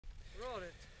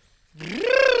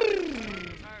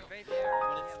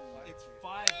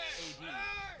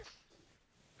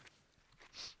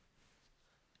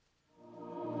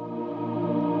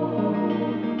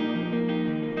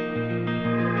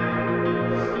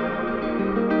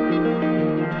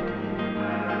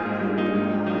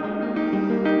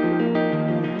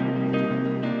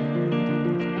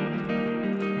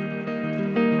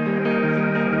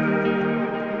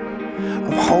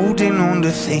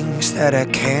doing the things that I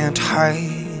can't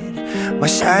hide. My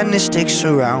sadness sticks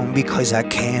around because I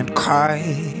can't cry.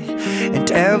 And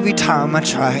every time I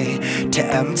try to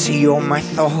empty all my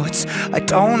thoughts, I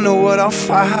don't know what I'll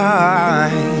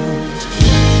find.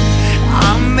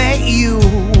 I met you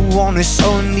on a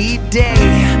sunny day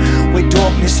where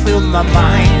darkness filled my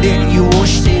mind and you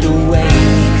washed it away.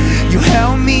 You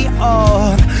held me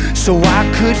up so I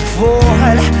could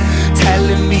fall,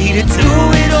 telling me to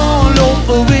do it all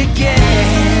over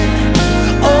again.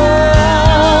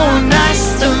 Oh,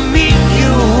 nice to meet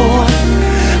you.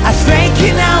 I thank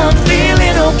you, now I'm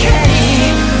feeling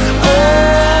okay.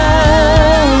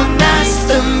 Oh, nice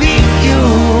to meet you.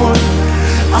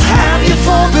 I'll have you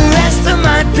for the rest of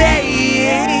my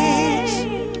days.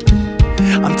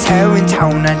 I'm tearing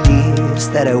down ideas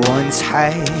that I once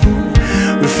had,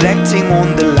 reflecting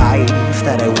on the life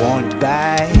that I want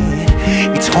back.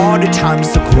 It's hard at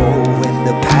times to grow when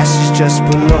the past is just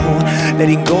below,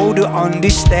 letting go to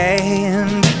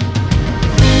understand.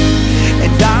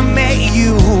 And I met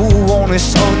you on a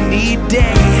sunny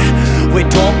day where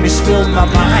darkness filled my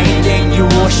mind and you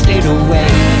washed it away.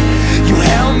 You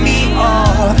held me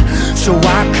up so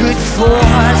I could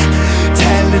fall,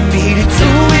 telling me to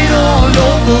do it all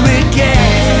over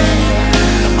again.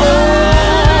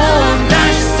 Oh,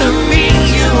 nice to meet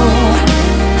you.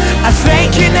 I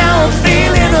thank you, now I'm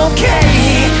feeling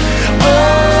okay.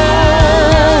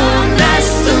 Oh,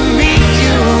 nice to meet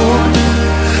you.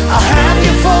 I'll have you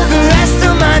for the rest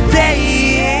of my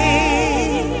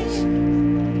days.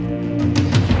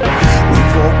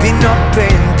 We've all been up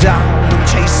and down, I'm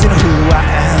chasing who I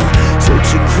am,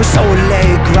 searching for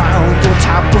solid ground on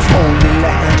top of holy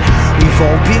land. We've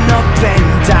all been up and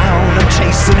down, I'm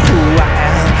chasing who I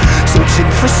am, searching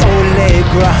for solid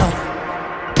ground.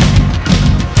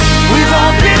 We've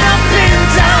all been up and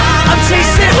down, I'm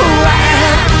chasing who I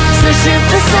am, searching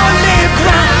for solid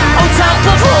ground on top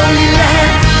of holy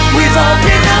land. We've all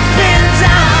been up and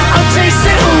down, I'm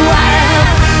chasing who I am,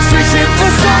 searching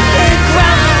for solid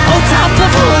ground on top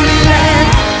of holy land.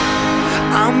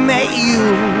 I met you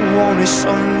on a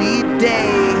sunny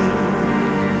day.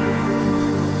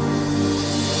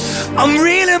 I'm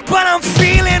reeling but I'm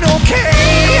feeling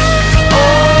okay.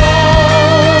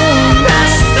 Oh,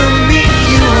 nice to meet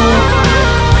you.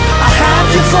 I'll have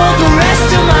you for the rest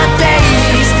of my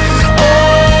days.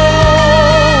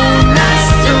 Oh, nice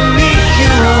to meet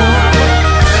you.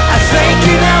 I thank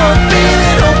you, now I'm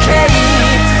feeling okay.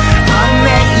 I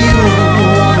met you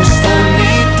on a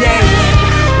sunny day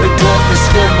where darkness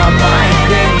filled my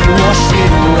mind and you washed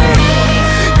it away.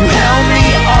 You held me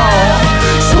up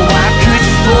so I could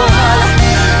fall,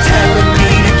 telling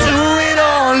me to do it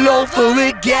all over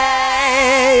again.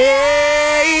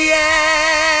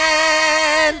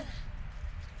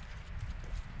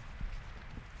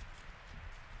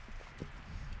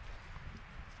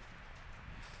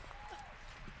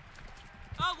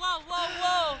 Oh, whoa, whoa,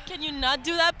 whoa. Can you not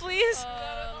do that, please?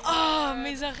 Oh,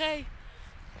 mes oreilles.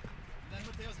 Then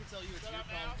Matteo's gonna tell you it's your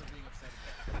problem for being upset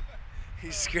about it.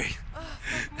 He's great. Oh,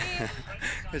 fuck me.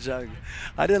 Good job.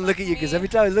 I didn't look at you because every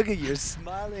time I look at you, you're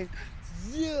smiling.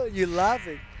 You're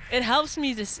laughing. It helps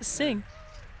me to sing.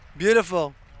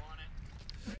 Beautiful.